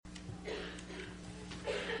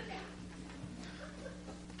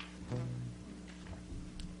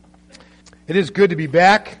It is good to be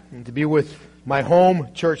back and to be with my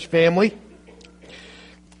home church family.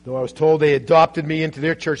 Though I was told they adopted me into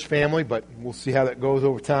their church family, but we'll see how that goes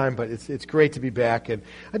over time. But it's great to be back. And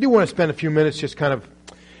I do want to spend a few minutes just kind of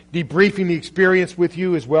debriefing the experience with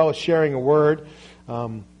you as well as sharing a word.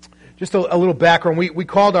 Just a little background. We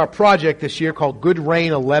called our project this year called Good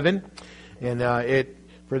Rain 11. And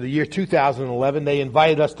for the year 2011, they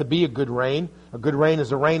invited us to be a good rain. A good rain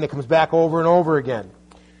is a rain that comes back over and over again.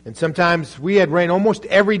 And sometimes we had rain almost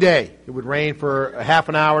every day. It would rain for a half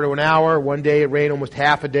an hour to an hour. One day it rained almost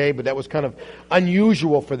half a day, but that was kind of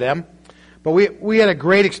unusual for them. But we had a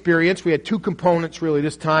great experience. We had two components really.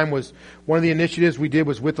 This time was one of the initiatives we did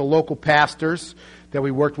was with the local pastors that we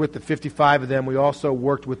worked with, the 55 of them. We also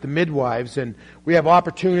worked with the midwives, and we have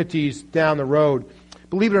opportunities down the road.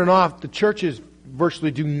 Believe it or not, the churches virtually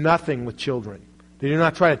do nothing with children. They do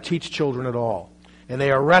not try to teach children at all. And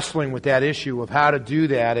they are wrestling with that issue of how to do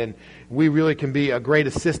that, and we really can be a great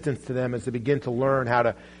assistance to them as they begin to learn how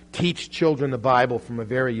to teach children the Bible from a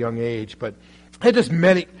very young age. But I had just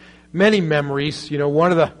many memories. You know,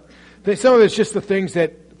 some of it's just the things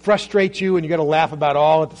that frustrate you, and you got to laugh about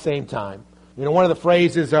all at the same time. You know, one of the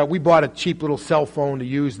phrases, we bought a cheap little cell phone to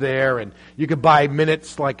use there, and you could buy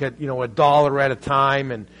minutes like $1 at a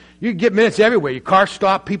time, and you could get minutes everywhere. Your car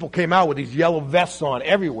stopped, people came out with these yellow vests on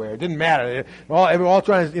everywhere. It didn't matter. All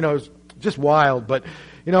trying to, it was just wild. But,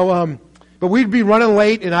 but we'd be running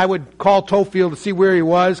late, and I would call Tofield to see where he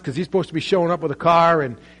was, because he's supposed to be showing up with a car,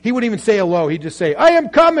 and he wouldn't even say hello. He'd just say, I am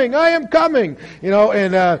coming, so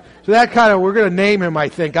that kind of, we're going to name him, I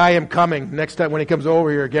think, I am coming, next time when he comes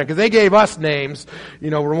over here again, because they gave us names,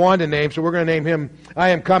 Rwandan names, so we're going to name him I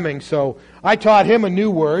am coming. So I taught him a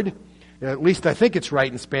new word. At least I think it's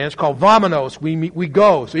right in Spanish, called vamonos. We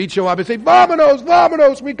go. So he'd show up and say,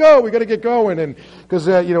 vamonos, we go. We got to get going. And because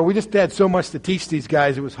we just had so much to teach these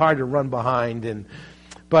guys, it was hard to run behind.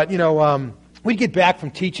 But we'd get back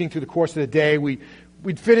from teaching through the course of the day.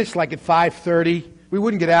 We'd finish like at 5:30. We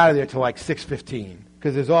wouldn't get out of there till like 6:15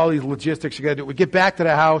 because there's all these logistics you got to do. We'd get back to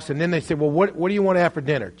the house, and then they say, well, what do you want to have for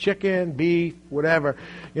dinner? Chicken, beef, whatever,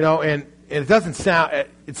 And it doesn't sound.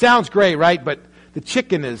 It sounds great, right? But the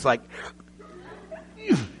chicken is like,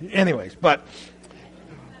 anyways, but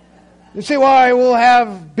you say, well, I will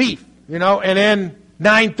have beef, and then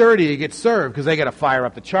 9:30 it gets served because they got to fire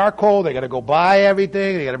up the charcoal, they got to go buy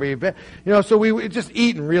everything, they got to be, so we were just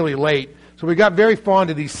eating really late. So we got very fond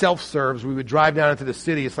of these self-serves. We would drive down into the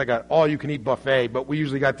city. It's like an all-you-can-eat buffet, but we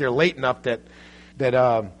usually got there late enough that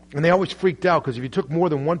and they always freaked out because if you took more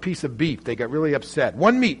than one piece of beef, they got really upset.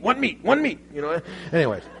 One meat,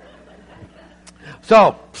 anyways.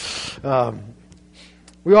 So,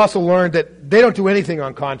 we also learned that they don't do anything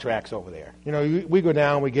on contracts over there. We go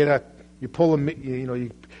down, you pull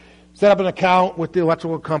you set up an account with the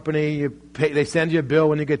electrical company, you pay, they send you a bill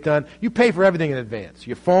when you get done. You pay for everything in advance,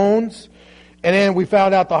 your phones, and then we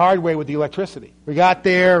found out the hard way with the electricity. We got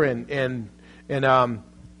there, and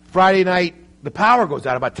Friday night, the power goes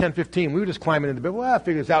out about 10:15. We were just climbing into bed. Well, I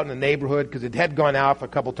figured it's out in the neighborhood because it had gone out for a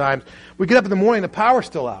couple times. We get up in the morning, the power's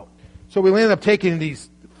still out. So we ended up taking these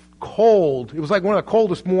it was like one of the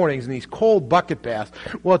coldest mornings, and these cold bucket baths.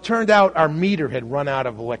 Well, it turned out our meter had run out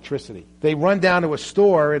of electricity. They run down to a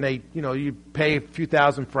store, and they, you pay a few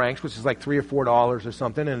thousand francs, which is like $3 or $4 or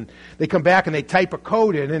something, and they come back and they type a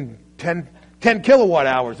code in, and 10 kilowatt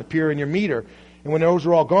hours appear in your meter. And when those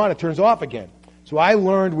are all gone, it turns off again. So I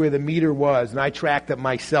learned where the meter was, and I tracked it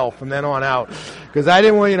myself from then on out. Because I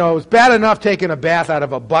didn't want, it was bad enough taking a bath out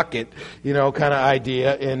of a bucket, kind of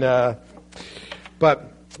idea. And but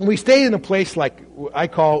we stayed in a place like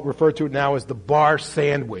refer to it now as the bar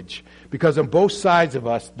sandwich, because on both sides of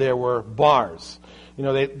us there were bars.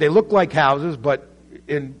 They looked like houses, but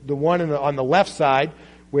in the one on the left side,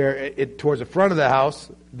 where towards the front of the house,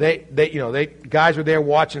 guys were there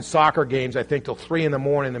watching soccer games, I think, till 3 in the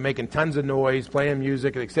morning. They're making tons of noise, playing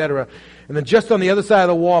music, etc. And then just on the other side of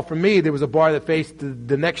the wall from me, there was a bar that faced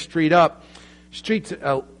the next street up. Street's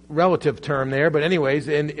a relative term there, but anyways,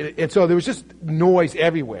 and so there was just noise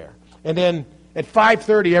everywhere. And then at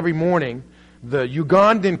 5:30 every morning, the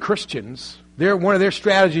Ugandan Christians, one of their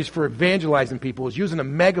strategies for evangelizing people is using a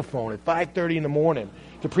megaphone at 5:30 in the morning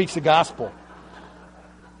to preach the gospel.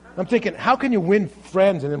 I'm thinking, how can you win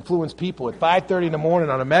friends and influence people at 5:30 in the morning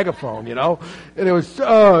on a megaphone, And it was,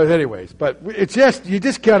 anyways. But it's just, you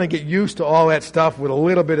just kind of get used to all that stuff with a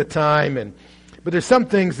little bit of time. But there's some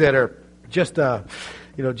things that are just,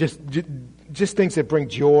 just things that bring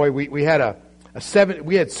joy. We had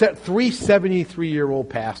three 73-year-old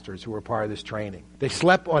pastors who were part of this training. They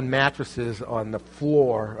slept on mattresses on the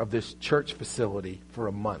floor of this church facility for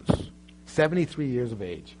a month. 73 years of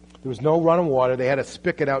age. There was no running water. They had a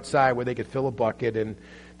spigot outside where they could fill a bucket, and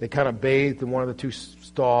they kind of bathed in one of the two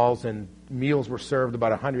stalls, and meals were served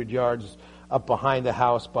about 100 yards up behind the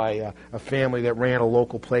house by a family that ran a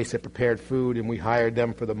local place that prepared food, and we hired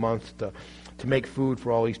them for the month to make food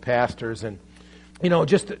for all these pastors. And,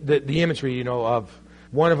 just the imagery, of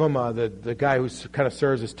one of them, the guy who kind of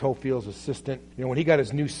serves as Tofield's assistant, when he got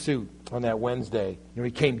his new suit on that Wednesday,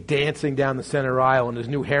 he came dancing down the center aisle in his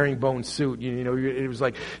new herringbone suit. It was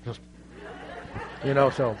like,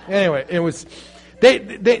 so anyway, it was,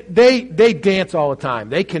 they dance all the time.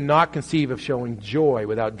 They cannot conceive of showing joy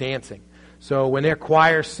without dancing. So when their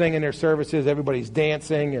choir's singing their services, everybody's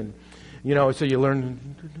dancing, and, so you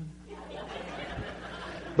learn.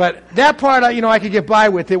 But that part, I could get by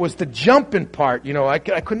with. It was the jumping part. I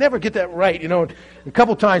could never get that right. A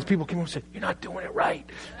couple times people came over and said, "You're not doing it right."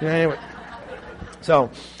 Anyway. So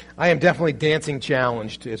I am definitely dancing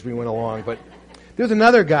challenged as we went along. But there was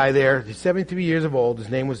another guy there. He's 73 years old. His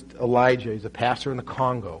name was Elijah. He's a pastor in the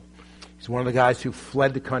Congo. He's one of the guys who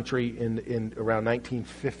fled the country in around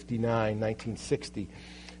 1959, 1960.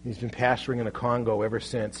 He's been pastoring in the Congo ever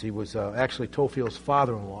since. He was actually Tofield's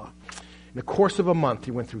father-in-law. In the course of a month,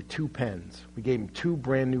 he went through 2 pens. We gave him 2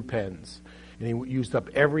 brand new pens, and he used up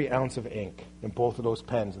every ounce of ink in both of those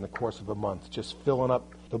pens in the course of a month, just filling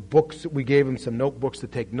up the books. We gave him some notebooks to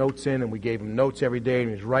take notes in, and we gave him notes every day, and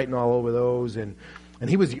he was writing all over those. And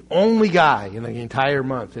he was the only guy in the entire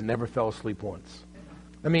month that never fell asleep once.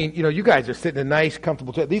 I mean, you guys are sitting in a nice,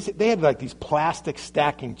 comfortable chair. They had like these plastic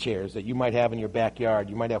stacking chairs that you might have in your backyard.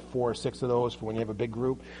 You might have 4 or 6 of those for when you have a big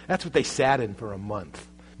group. That's what they sat in for a month.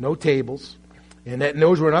 No tables. And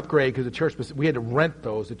those were an upgrade because the church, we had to rent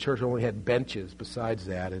those. The church only had benches besides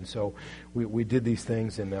that. And so we did these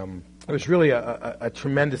things, and it was really a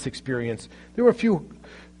tremendous experience. There were a few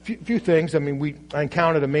things. I mean, I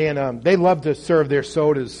encountered a man, they love to serve their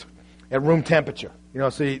sodas at room temperature.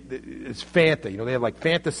 So it's Fanta. They have like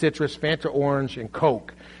Fanta Citrus, Fanta Orange, and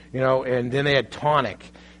Coke, and then they had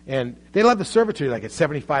tonic. And they love to serve it to you like at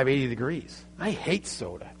 75, 80 degrees. I hate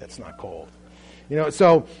soda that's not cold.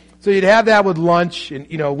 So you'd have that with lunch, and,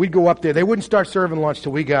 we'd go up there. They wouldn't start serving lunch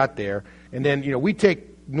till we got there. And then, we'd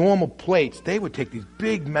take normal plates. They would take these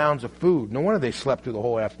big mounds of food. No wonder they slept through the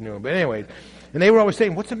whole afternoon. But anyway, and they were always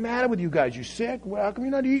saying, "What's the matter with you guys? You sick? Well, how come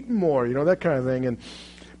you're not eating more?" That kind of thing.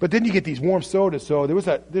 But then you get these warm sodas. So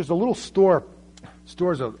there's a little store.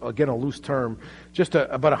 Store's, again, a loose term, just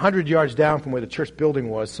about 100 yards down from where the church building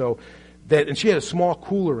was. And she had a small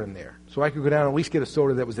cooler in there. So I could go down and at least get a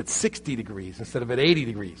soda that was at 60 degrees instead of at 80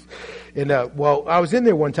 degrees. And, I was in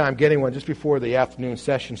there one time getting one just before the afternoon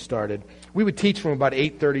session started. We would teach from about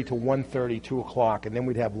 8:30 to 1:30, 2 o'clock, and then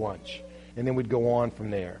we'd have lunch. And then we'd go on from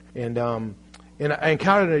there. And I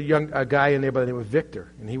encountered a guy in there by the name of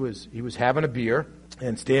Victor. And he was having a beer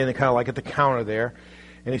and standing kind of like at the counter there.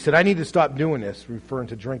 And he said, "I need to stop doing this," referring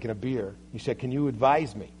to drinking a beer. He said, "Can you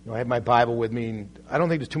advise me?" I had my Bible with me, and I don't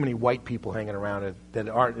think there's too many white people hanging around that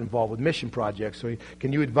aren't involved with mission projects. So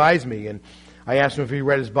can you advise me? And I asked him if he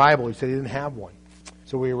read his Bible. He said he didn't have one.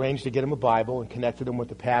 So we arranged to get him a Bible and connected him with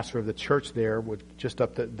the pastor of the church there, with just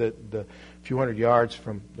up the few hundred yards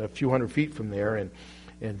from, a few hundred feet from there,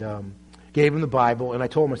 and gave him the Bible, and I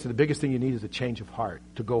told him, I said, the biggest thing you need is a change of heart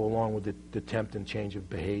to go along with the attempt and change of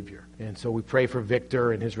behavior. And so we pray for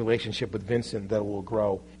Victor and his relationship with Vincent that it will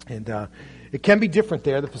grow. And it can be different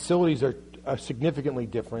there. The facilities are significantly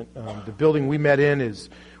different. The building we met in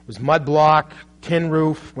was mud block, tin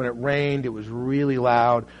roof. When it rained, it was really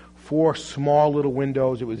loud. 4 small little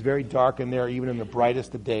windows. It was very dark in there, even in the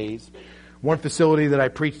brightest of days. One facility that I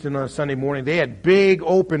preached in on a Sunday morning, they had big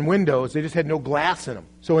open windows. They just had no glass in them.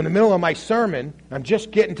 So in the middle of my sermon, I'm just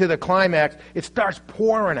getting to the climax, it starts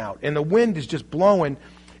pouring out, and the wind is just blowing,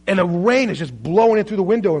 and the rain is just blowing in through the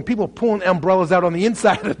window, and people are pulling umbrellas out on the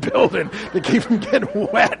inside of the building to keep from getting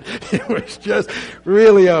wet. It was just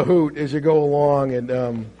really a hoot as you go along.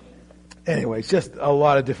 And anyway, it's just a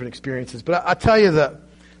lot of different experiences. But I'll tell you,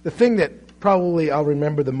 the thing that probably I'll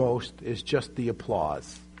remember the most is just the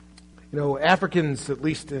applause. Africans, at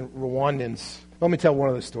least in Rwandans, let me tell one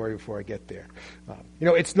other story before I get there.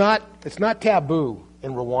 It's not taboo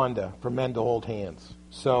in Rwanda for men to hold hands.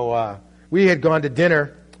 So we had gone to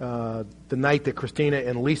dinner the night that Christina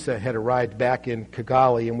and Lisa had arrived back in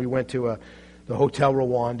Kigali, and we went to the Hotel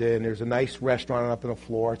Rwanda, and there's a nice restaurant up on the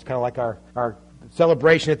floor. It's kind of like our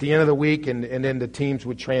celebration at the end of the week, and then the teams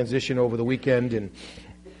would transition over the weekend. And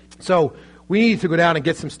so we needed to go down and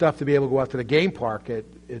get some stuff to be able to go out to the game park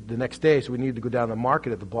the next day, so we needed to go down to the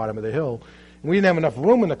market at the bottom of the hill. And we didn't have enough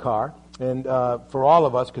room in the car, and for all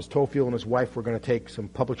of us, because Tofield and his wife were going to take some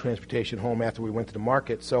public transportation home after we went to the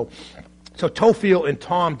market. So So Tofiel and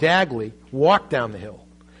Tom Dagley walked down the hill.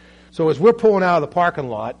 So as we're pulling out of the parking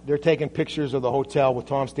lot, they're taking pictures of the hotel with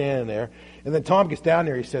Tom standing there. And then Tom gets down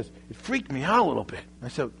there. He says, it freaked me out a little bit. I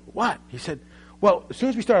said, what? He said, well, as soon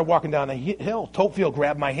as we started walking down the hill, Tofiel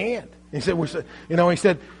grabbed my hand. He said, he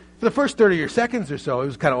said, for the first 30 seconds or so, it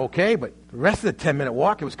was kind of okay, but the rest of the 10-minute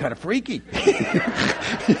walk, it was kind of freaky.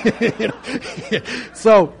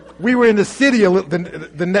 So we were in the city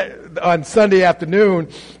on Sunday afternoon.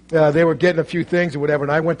 They were getting a few things or whatever,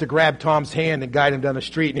 and I went to grab Tom's hand and guide him down the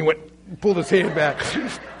street, and he pulled his hand back.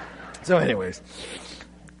 So anyways.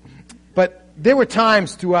 But there were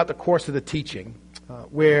times throughout the course of the teaching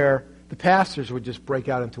where the pastors would just break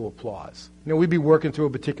out into applause. We'd be working through a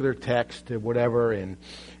particular text or whatever, and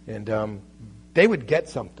they would get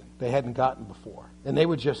something they hadn't gotten before, and they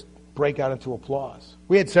would just break out into applause.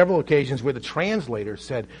 We had several occasions where the translator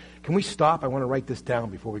said, can we stop? I want to write this down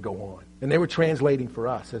before we go on. And they were translating for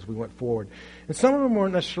us as we went forward. And some of them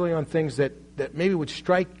weren't necessarily on things that maybe would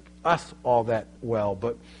strike us all that well,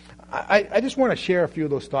 but I just want to share a few of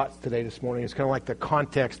those thoughts today, this morning. It's kind of like the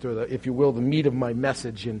context, or if you will, the meat of my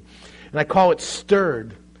message. And I call it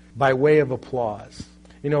stirred by way of applause.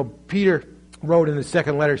 Peter wrote in his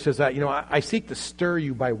second letter, says, I seek to stir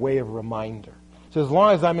you by way of reminder. So as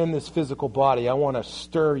long as I'm in this physical body, I want to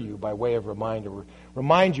stir you by way of reminder,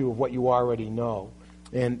 remind you of what you already know.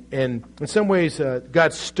 And in some ways,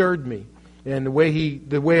 God stirred me. And the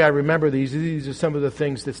way I remember these are some of the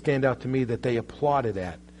things that stand out to me that they applauded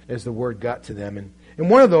at as the word got to them. And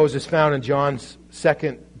one of those is found in John's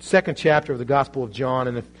second chapter of the Gospel of John.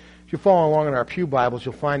 And if you're following along in our Pew Bibles,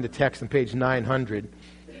 you'll find the text on page 900.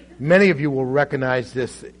 Many of you will recognize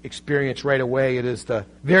this experience right away. It is the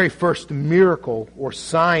very first miracle or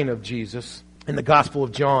sign of Jesus in the Gospel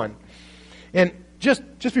of John. And just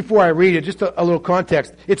before I read it, just a little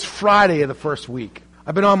context. It's Friday of the first week.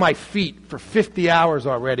 I've been on my feet for 50 hours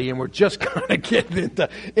already, and we're just kind of getting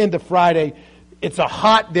into Friday. It's a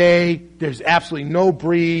hot day. There's absolutely no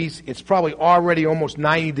breeze. It's probably already almost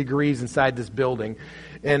 90 degrees inside this building.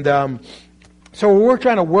 And so we're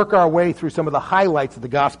trying to work our way through some of the highlights of the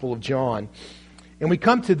Gospel of John. And we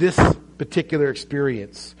come to this particular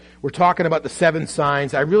experience. We're talking about the 7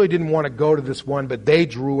 signs. I really didn't want to go to this one, but they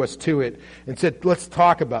drew us to it and said, let's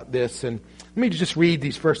talk about this. And let me just read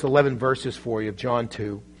these first 11 verses for you of John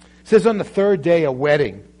 2. It says, on the third day, a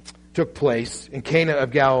wedding took place in Cana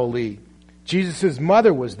of Galilee. Jesus'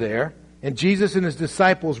 mother was there, and Jesus and his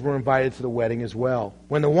disciples were invited to the wedding as well.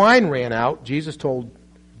 When the wine ran out,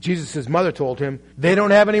 Jesus' mother told him, they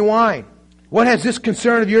don't have any wine. What has this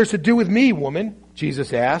concern of yours to do with me, woman?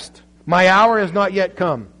 Jesus asked. My hour has not yet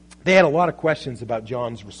come. They had a lot of questions about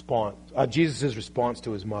Jesus' response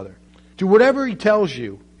to his mother. Do whatever he tells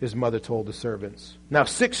you, his mother told the servants. Now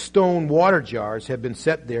 6 stone water jars had been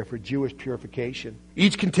set there for Jewish purification.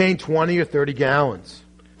 Each contained 20 or 30 gallons.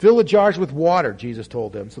 Fill the jars with water, Jesus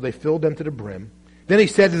told them. So they filled them to the brim. Then he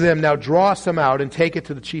said to them, now draw some out and take it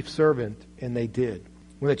to the chief servant. And they did.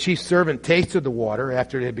 When the chief servant tasted the water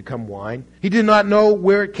after it had become wine, he did not know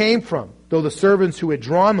where it came from, though the servants who had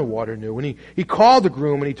drawn the water knew. And he called the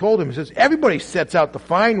groom and he told him, he says, everybody sets out the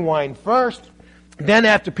fine wine first. Then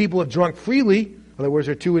after people have drunk freely, in other words,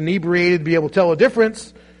 they're too inebriated to be able to tell a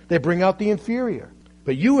difference, they bring out the inferior.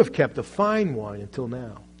 But you have kept the fine wine until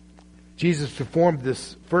now. Jesus performed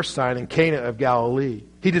this first sign in Cana of Galilee.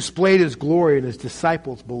 He displayed his glory and his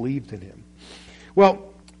disciples believed in him.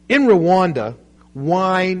 Well, in Rwanda,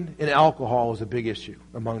 wine and alcohol is a big issue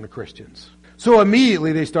among the Christians. So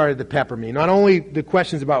immediately they started to pepper me. Not only the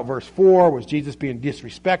questions about verse 4, was Jesus being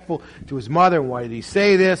disrespectful to his mother, and why did he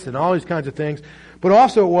say this, and all these kinds of things, but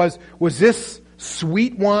also was this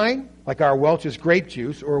sweet wine, like our Welch's grape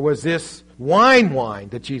juice, or was this wine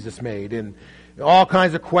that Jesus made? And all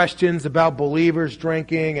kinds of questions about believers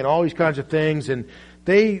drinking and all these kinds of things. And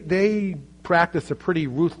they practice a pretty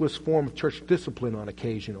ruthless form of church discipline on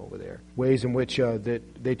occasion over there. Ways in which that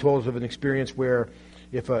they told us of an experience where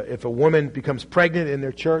if a woman becomes pregnant in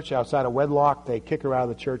their church outside of wedlock, they kick her out of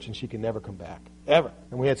the church and she can never come back. Ever.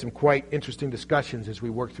 And we had some quite interesting discussions as we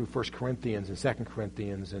worked through 1 Corinthians and 2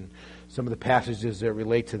 Corinthians and some of the passages that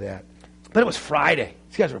relate to that. But it was Friday.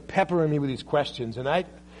 These guys were peppering me with these questions, and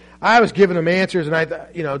I was giving them answers,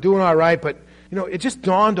 and doing all right, but it just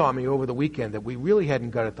dawned on me over the weekend that we really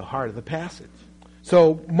hadn't got at the heart of the passage.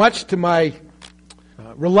 So much to my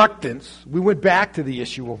reluctance, we went back to the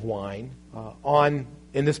issue of wine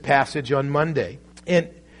in this passage on Monday, and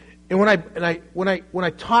when I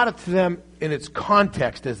taught it to them in its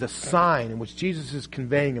context as a sign in which Jesus is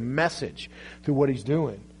conveying a message through what he's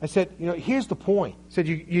doing, I said, here's the point. I said,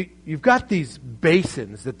 you've got these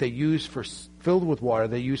basins that they use filled with water,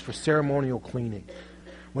 they use for ceremonial cleaning.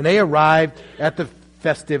 When they arrived at the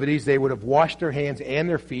festivities, they would have washed their hands and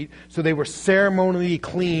their feet, so they were ceremonially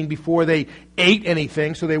clean before they ate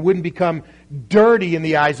anything, so they wouldn't become dirty in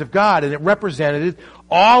the eyes of God. And it represented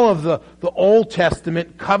all of the Old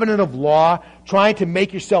Testament covenant of law, trying to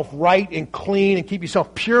make yourself right and clean and keep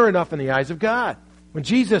yourself pure enough in the eyes of God. When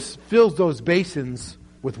Jesus fills those basins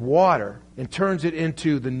with water and turns it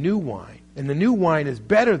into the new wine, and the new wine is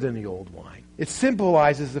better than the old wine, it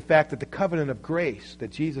symbolizes the fact that the covenant of grace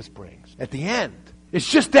that Jesus brings at the end, it's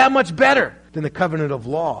just that much better than the covenant of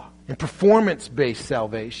law and performance-based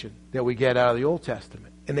salvation that we get out of the Old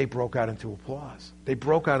Testament. And they broke out into applause. They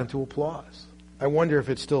broke out into applause. I wonder if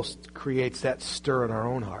it still creates that stir in our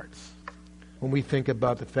own hearts when we think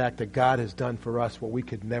about the fact that God has done for us what we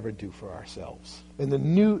could never do for ourselves. And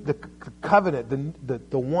the covenant,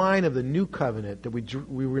 the wine of the new covenant that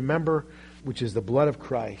we remember, which is the blood of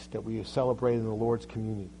Christ that we celebrate in the Lord's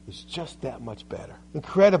communion, is just that much better,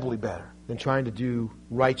 incredibly better than trying to do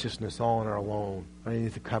righteousness all on our own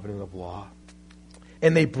underneath the covenant of law.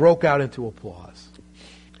 And they broke out into applause.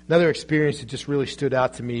 Another experience that just really stood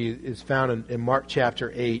out to me is found in Mark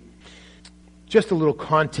chapter 8. Just a little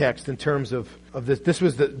context in terms of this. This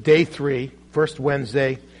was the day 3, first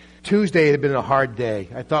Wednesday. Tuesday had been a hard day.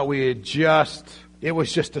 I thought it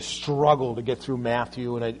was just a struggle to get through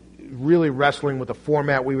Matthew, and really wrestling with the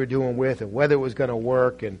format we were doing with and whether it was going to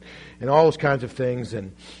work and all those kinds of things.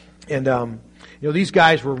 And these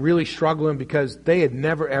guys were really struggling because they had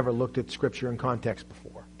never, ever looked at Scripture in context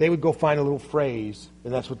before. They would go find a little phrase,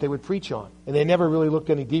 and that's what they would preach on. And they never really looked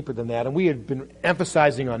any deeper than that. And we had been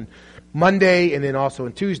emphasizing on Monday and then also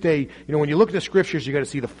on Tuesday, when you look at the Scriptures, you got to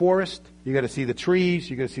see the forest, you got to see the trees,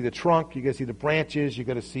 you got to see the trunk, you got to see the branches, you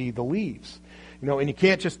got to see the leaves. And you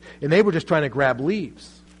can't and they were just trying to grab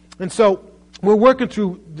leaves. And so we're working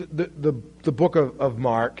through the book of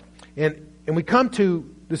Mark, and we come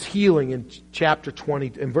to this healing in chapter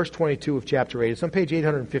 20, in verse 22 of chapter 8. It's on page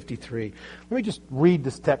 853. Let me just read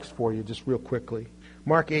this text for you just real quickly.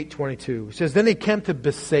 Mark 8:22. It says, "Then they came to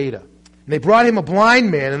Bethsaida, and they brought him a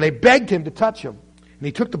blind man, and they begged him to touch him. And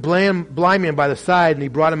he took the blind man by the side, and he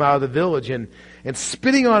brought him out of the village, and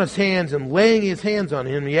spitting on his hands and laying his hands on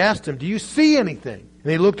him, he asked him, 'Do you see anything?'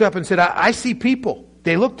 And he looked up and said, I see people.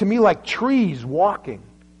 They look to me like trees walking."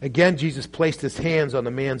 Again, Jesus placed his hands on the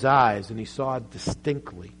man's eyes, and he saw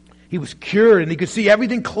distinctly. He was cured, and he could see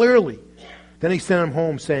everything clearly. Then he sent him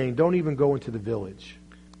home, saying, "Don't even go into the village."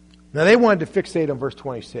 Now, they wanted to fixate on verse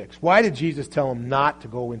 26. Why did Jesus tell them not to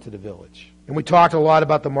go into the village? And we talked a lot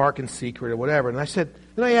about the mark and secret or whatever. And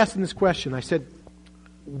then I asked him this question. I said,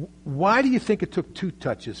 why do you think it took 2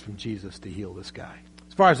 touches from Jesus to heal this guy?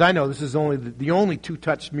 As far as I know, this is only the only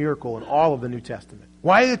 2-touch miracle in all of the New Testament.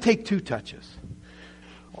 Why did it take 2 touches?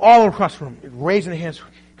 All across the room, raising their hands.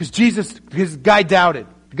 Because his guy doubted.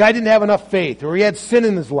 The guy didn't have enough faith, or he had sin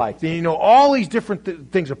in his life. All these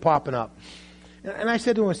different things are popping up. And I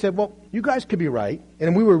said to him, well, you guys could be right.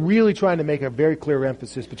 And we were really trying to make a very clear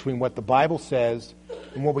emphasis between what the Bible says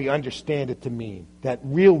and what we understand it to mean. That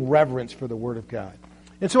real reverence for the Word of God.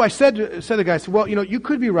 And so I said to the guy, well, you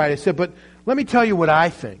could be right. I said, but let me tell you what I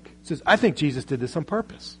think. He says, I think Jesus did this on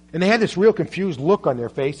purpose. And they had this real confused look on their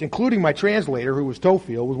face, including my translator, who was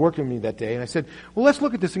Tofiel, was working with me that day. And I said, well, let's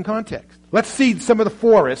look at this in context. Let's see some of the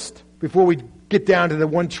forest before we get down to the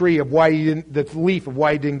one tree of why the leaf of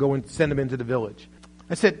why he didn't go and send him into the village.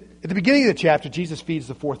 I said, at the beginning of the chapter, Jesus feeds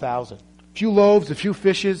the 4,000. A few loaves, a few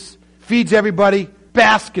fishes, feeds everybody,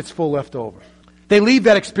 baskets full left over. They leave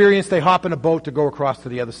that experience, they hop in a boat to go across to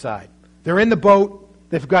the other side. They're in the boat,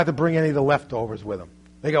 they forgot to bring any of the leftovers with them.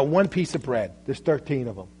 They got 1 piece of bread. There's 13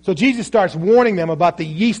 of them. So Jesus starts warning them about the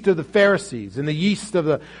yeast of the Pharisees and the yeast of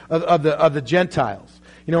the Gentiles.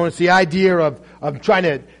 It's the idea of trying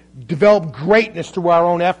to develop greatness through our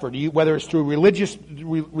own effort, whether it's through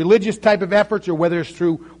religious type of efforts or whether it's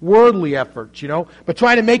through worldly efforts, but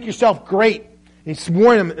trying to make yourself great. And he's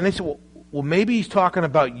warning them, and they said, well, maybe he's talking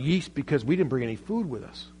about yeast because we didn't bring any food with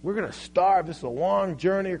us. We're going to starve. This is a long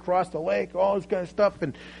journey across the lake, all this kind of stuff.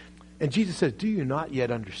 And Jesus says, do you not yet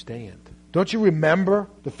understand? Don't you remember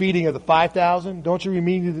the feeding of the 5,000? Don't you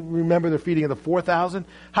remember the feeding of the 4,000?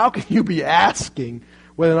 How can you be asking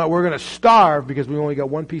whether or not we're going to starve because we only got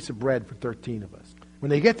 1 piece of bread for 13 of us? When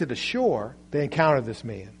they get to the shore, they encounter this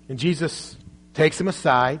man. And Jesus takes him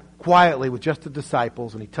aside quietly with just the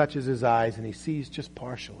disciples, and he touches his eyes, and he sees just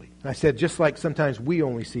partially. And I said, just like sometimes we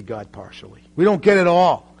only see God partially. We don't get it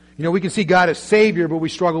all. You know, we can see God as Savior, but we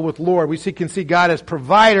struggle with Lord. Can see God as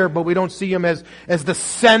provider, but we don't see Him as the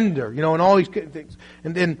sender, you know, and all these things.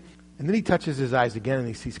 And then He touches his eyes again and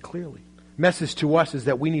he sees clearly. Message to us is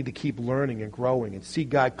that we need to keep learning and growing and see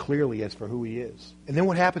God clearly as for who He is. And then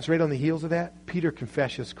what happens right on the heels of that? Peter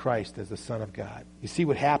confesses Christ as the Son of God. You see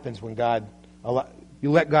what happens when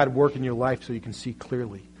you let God work in your life so you can see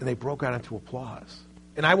clearly. And they broke out into applause.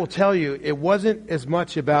 And I will tell you, it wasn't as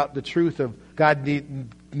much about the truth of God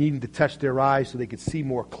needing to touch their eyes so they could see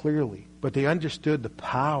more clearly, but they understood the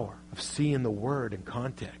power of seeing the Word in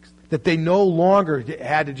context. That they no longer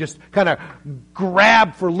had to just kind of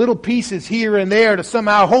grab for little pieces here and there to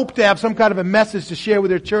somehow hope to have some kind of a message to share with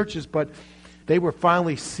their churches, but they were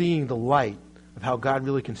finally seeing the light of how God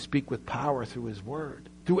really can speak with power through His Word,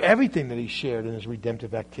 through everything that He shared in His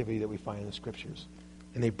redemptive activity that we find in the Scriptures.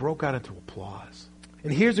 And they broke out into applause.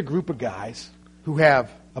 And here's a group of guys who have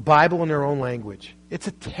a Bible in their own language. It's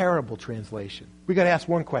a terrible translation. We got to ask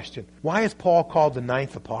one question. Why is Paul called the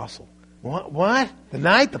ninth apostle? What? The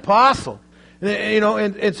ninth apostle? You know,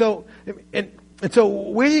 and so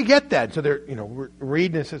where do you get that? So they're, you know, we're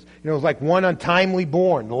reading it says, you know, it's like one untimely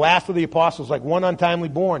born. The last of the apostles, like one untimely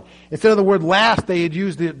born. Instead of the word last, they had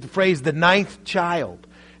used the phrase the ninth child.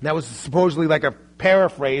 And that was supposedly like a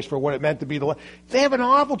paraphrase for what it meant to be the last. They have an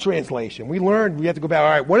awful translation. We have to go back, all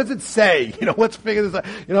right, what does it say? You know, let's figure this out.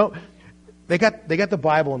 You know, they got the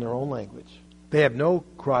Bible in their own language. They have no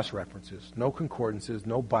cross-references, no concordances,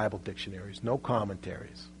 no Bible dictionaries, no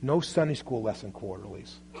commentaries, no Sunday school lesson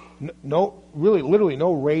quarterlies, no, really, literally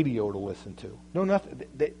no radio to listen to, no nothing.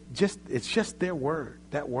 It's just their word,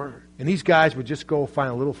 that word. And these guys would just go find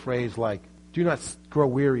a little phrase like, do not grow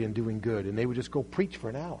weary in doing good, and they would just go preach for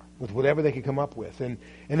an hour with whatever they could come up with. And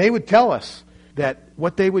they would tell us that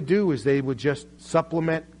what they would do is they would just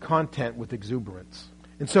supplement content with exuberance.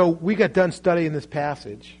 And so we got done studying this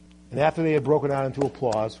passage. And after they had broken out into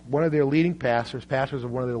applause, one of their leading pastors of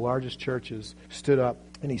one of their largest churches, stood up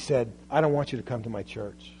and he said, I don't want you to come to my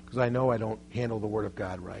church because I know I don't handle the Word of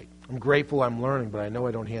God right. I'm grateful I'm learning, but I know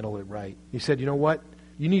I don't handle it right. He said, you know what?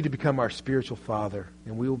 You need to become our spiritual father,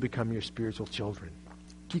 and we will become your spiritual children.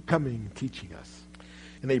 Keep coming and teaching us.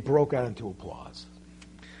 And they broke out into applause.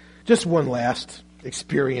 Just one last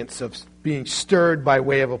experience of being stirred by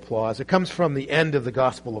way of applause. It comes from the end of the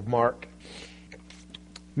Gospel of Mark.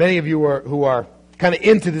 Many of you who are kind of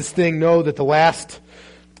into this thing know that the last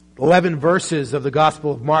 11 verses of the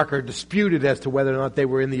Gospel of Mark are disputed as to whether or not they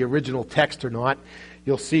were in the original text or not.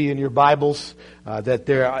 You'll see in your Bibles that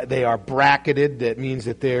they are bracketed. That means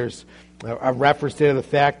that there's a reference there to the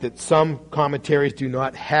fact that some commentaries do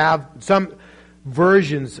not have, some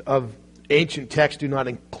versions of ancient texts do not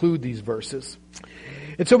include these verses.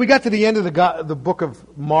 And so we got to the end of the book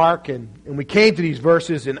of Mark, and we came to these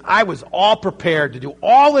verses, and I was all prepared to do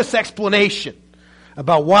all this explanation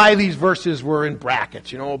about why these verses were in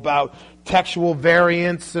brackets, you know, about textual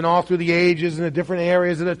variants and all through the ages and the different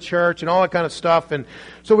areas of the church and all that kind of stuff. And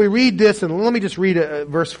so we read this, and let me just read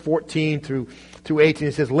verse 14 through 18.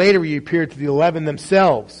 It says, later he appeared to the 11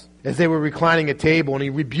 themselves as they were reclining at table, and he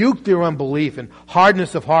rebuked their unbelief and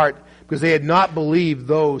hardness of heart because they had not believed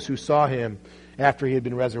those who saw him after he had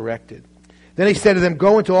been resurrected. Then he said to them,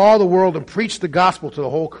 go into all the world and preach the gospel to the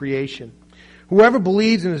whole creation. Whoever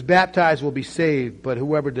believes and is baptized will be saved, but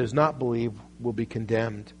whoever does not believe will be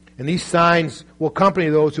condemned. And these signs will accompany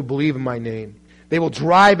those who believe in my name. They will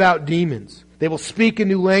drive out demons. They will speak in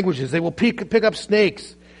new languages. They will pick up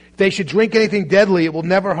snakes. If they should drink anything deadly, it will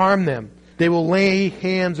never harm them. They will lay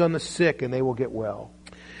hands on the sick and they will get well.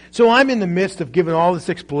 So I'm in the midst of giving all this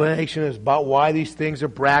explanation about why these things are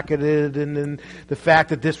bracketed and the fact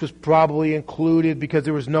that this was probably included because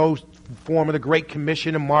there was no form of the Great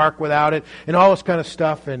Commission in Mark without it and all this kind of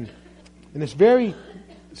stuff. And this very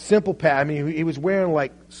simple I mean, he was wearing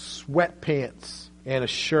like sweatpants and a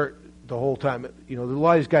shirt the whole time. You know, a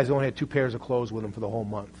lot of these guys only had 2 pairs of clothes with them for the whole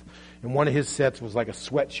month. And one of his sets was like a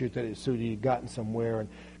sweatshirt that he had gotten somewhere. And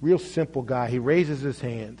real simple guy. He raises his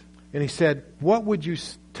hand and he said, what would you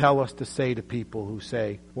tell us to say to people who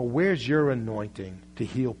say, well, where's your anointing to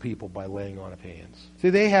heal people by laying on of hands? See,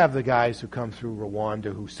 they have the guys who come through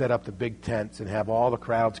Rwanda who set up the big tents and have all the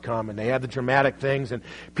crowds come, and they have the dramatic things, and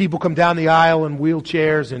people come down the aisle in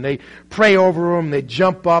wheelchairs, and they pray over them, they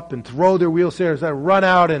jump up and throw their wheelchairs and run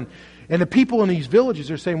out, and the people in these villages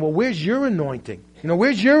are saying, well, where's your anointing? You know,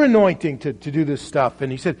 where's your anointing to do this stuff?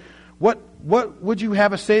 And he said, what would you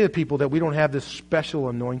have us say to people that we don't have this special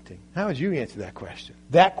anointing? How would you answer that question?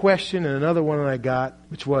 That question and another one that I got,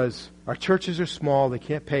 which was, our churches are small, they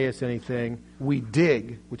can't pay us anything. We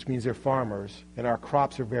dig, which means they're farmers, and our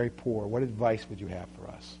crops are very poor. What advice would you have for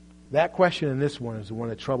us? That question and this one is the one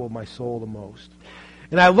that troubled my soul the most.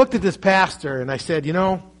 And I looked at this pastor and I said,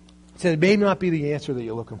 I said, it may not be the answer that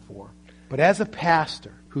you're looking for. But as a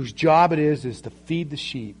pastor whose job it is to feed the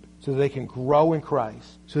sheep so that they can grow in Christ,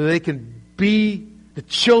 so that they can be the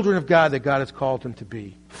children of God that God has called them to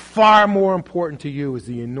be, far more important to you is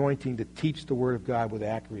the anointing to teach the Word of God with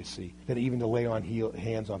accuracy than even to lay on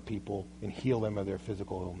hands on people and heal them of their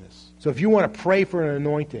physical illness. So if you want to pray for an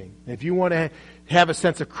anointing, if you want to have a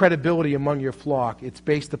sense of credibility among your flock, it's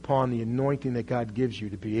based upon the anointing that God gives you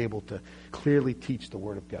to be able to clearly teach the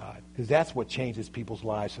Word of God. Because that's what changes people's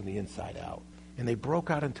lives from the inside out. And they broke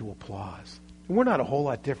out into applause. And we're not a whole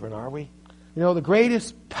lot different, are we? The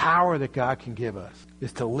greatest power that God can give us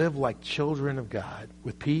is to live like children of God,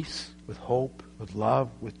 with peace, with hope, with love,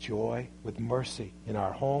 with joy, with mercy in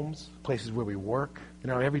our homes, places where we work, in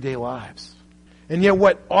our everyday lives. And yet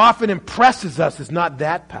what often impresses us is not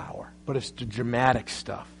that power, but it's the dramatic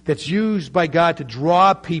stuff that's used by God to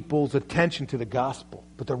draw people's attention to the gospel.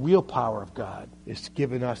 But the real power of God is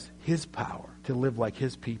giving us His power to live like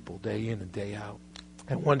His people day in and day out.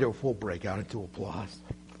 I wonder if we'll break out into applause.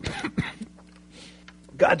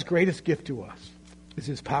 God's greatest gift to us is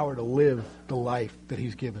His power to live the life that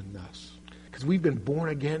He's given us. Because we've been born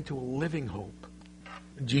again to a living hope.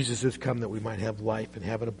 And Jesus has come that we might have life and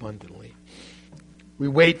have it abundantly. We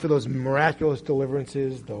wait for those miraculous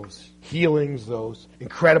deliverances, those healings, those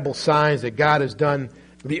incredible signs that God has done,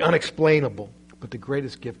 the unexplainable. But the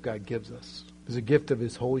greatest gift God gives us is a gift of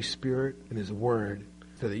His Holy Spirit and His Word,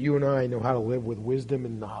 so that you and I know how to live with wisdom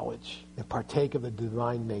and knowledge and partake of the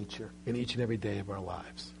divine nature in each and every day of our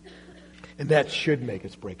lives. And that should make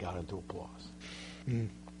us break out into applause.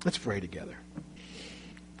 Let's pray together.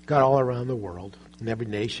 God, all around the world, in every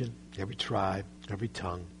nation, every tribe, every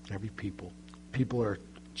tongue, every people, people are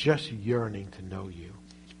just yearning to know you.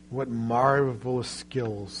 What marvelous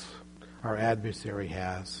skills our adversary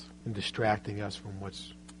has in distracting us from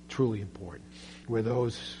what's truly important. We're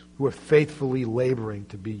those who are faithfully laboring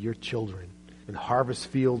to be your children in harvest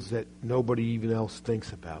fields that nobody even else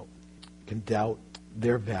thinks about, can doubt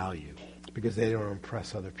their value because they don't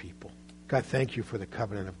impress other people. God, thank you for the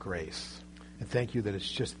covenant of grace. And thank you that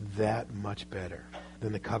it's just that much better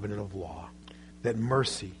than the covenant of law. That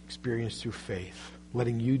mercy experienced through faith,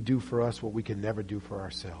 letting you do for us what we can never do for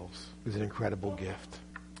ourselves, is an incredible gift.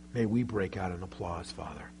 May we break out in applause,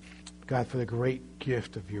 Father. God, for the great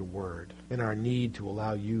gift of your word and our need to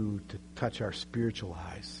allow you to touch our spiritual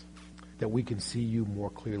eyes, that we can see you more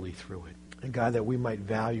clearly through it. And God, that we might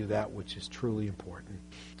value that which is truly important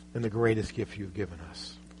and the greatest gift you've given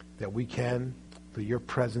us, that we can, through your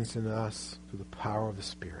presence in us, through the power of the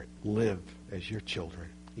Spirit, live as your children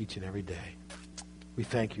each and every day. We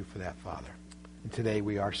thank you for that, Father. And today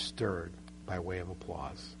we are stirred by way of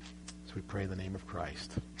applause. So we pray in the name of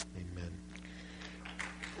Christ. Amen.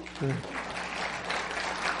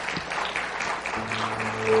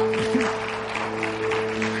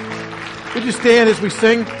 Would you stand as we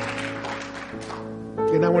sing?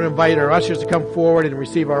 And I want to invite our ushers to come forward and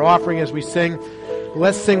receive our offering as we sing.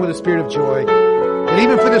 Let's sing with a spirit of joy. And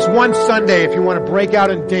even for this one Sunday, if you want to break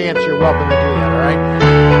out and dance, you're welcome to do that, all right?